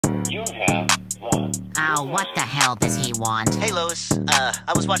Oh, what the hell does he want? Hey Lois,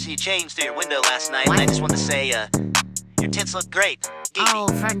 I was watching you change through your window last night, What? and I just wanted to say, your tits look great. Giggity. Oh,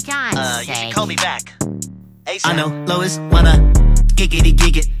 for God's You sake. should call me back. ASAP. I know Lois wanna giggity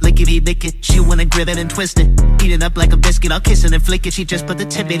gig it, lickety lick it. She wanna grip it and twist it, eat it up like a biscuit. I'll kiss it and flick it. She just put the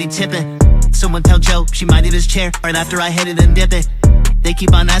tippity tip it. Someone tell Joe she might eat his chair right after I hit it and dip it. They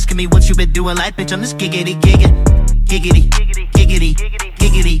keep on asking me what you been doing, like bitch. I'm just giggity gig it, giggity giggity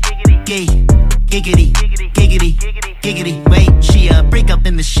giggity gay, giggity giggity giggity. Wait, she break up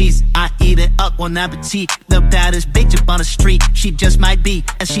in the sheets. I eat it up on appetit. The baddest bitch up on the street. She just might be,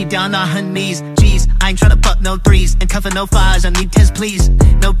 as she down on her knees. Jeez, I ain't tryna fuck no threes and cover no fives. I need tens, please.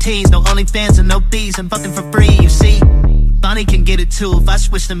 No teens, no OnlyFans and no bees. I'm fucking for free, you see. Bonnie can get it too. If I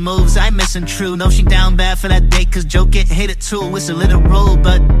switch the moves, I'm missing true. No, she down bad for that date, cause Joe get hated too. It's a little rule,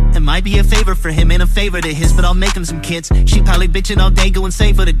 but it might be a favor for him, ain't a favor to his, but I'll make him some kids. She probably bitching all day, going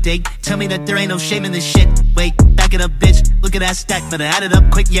save for the date. Tell me that there ain't no shame in this shit. Wait, back it up, bitch. Look at that stack, better add it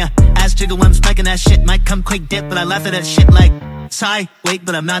up quick, yeah. Ass jiggle when I'm smacking that shit. Might come quick dip, but I laugh at that shit like, sorry, wait,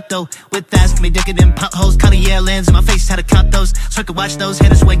 but I'm not though. With ass, me dickin' in potholes. Cartier lands in my face, had to cop those. So I could watch those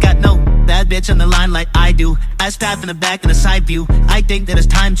haters who ain't got no bad bitch on the line like I do. I stab in the back in a side view. I think that it's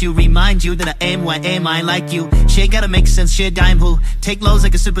time to remind you that I aim why aim I like you. She ain't gotta make sense, she a dime who take lows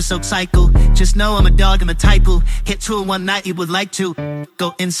like a super soak cycle. Just know I'm a dog, I'm a type who hit two in one night, you would like to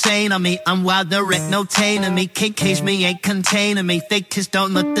go insane on me. I'm wild, direct, no taming me. Can't cage me, ain't containing me. Fake kiss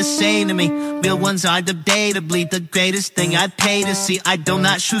don't look the same to me. Real ones are debatably the greatest thing I'd pay to see. I do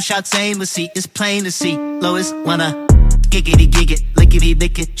not shoot shots aimlessly, it's plain to see. Lois wanna giggity gig it, lickety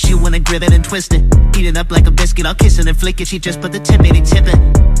lick it. She wanna grip it and twist it, eat it up like a biscuit. I'll kiss it and flick it. She just put the tippity tip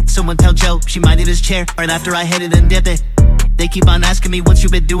it. Someone tell Joe she might eat his chair right after I hit it and dip it. They keep on asking me what you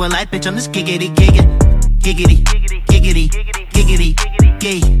been doing, like bitch. I'm just giggity gig it, giggity giggity giggity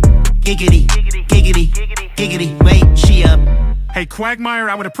gay, giggity giggity giggity. Wait, she Hey, Quagmire,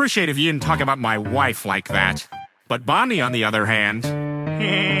 I would appreciate if you didn't talk about my wife like that. But Bonnie, on the other hand...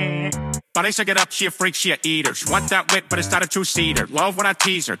 Bonnie, so get up, she a freak, she a eater. She want that wit, but it's not a two-seater. Love when I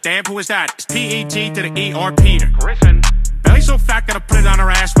tease her. Damn, who is that? It's P-E-T to the E or Peter. Griffin. Belly so fat, gotta put it on her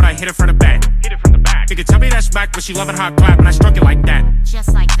ass when I hit her from the back. Hit it from the back. You can tell me that's back, but she loving hot clap when I struck it like that.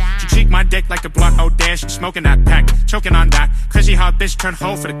 Just like that. She cheek my dick like a blunt, oh damn, she smoking that pack. Choking on that, crazy hot bitch turn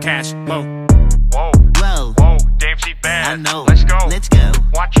hoe for the cash. Whoa. Whoa. whoa, Whoa, damn, she bad. I know. Let's go. Let's go.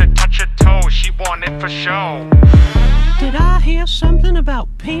 Watch her touch her toes, she want it for show. Did I hear something about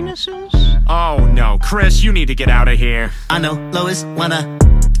penises? Oh no, Chris, you need to get out of here. I know Lois wanna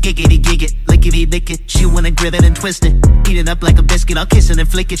giggity gig it, lickety lick it. She wanna grip it and twist it, eat it up like a biscuit. I'll kiss it and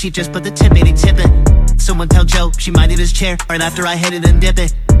flick it. She just put the tippity tip it. Someone tell Joe she might eat his chair right after I hit it and dip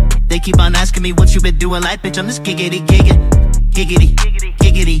it. They keep on asking me what you been doing, like bitch. I'm just giggity gig it, giggity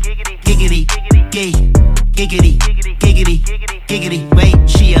giggity giggity gay, giggity giggity giggity.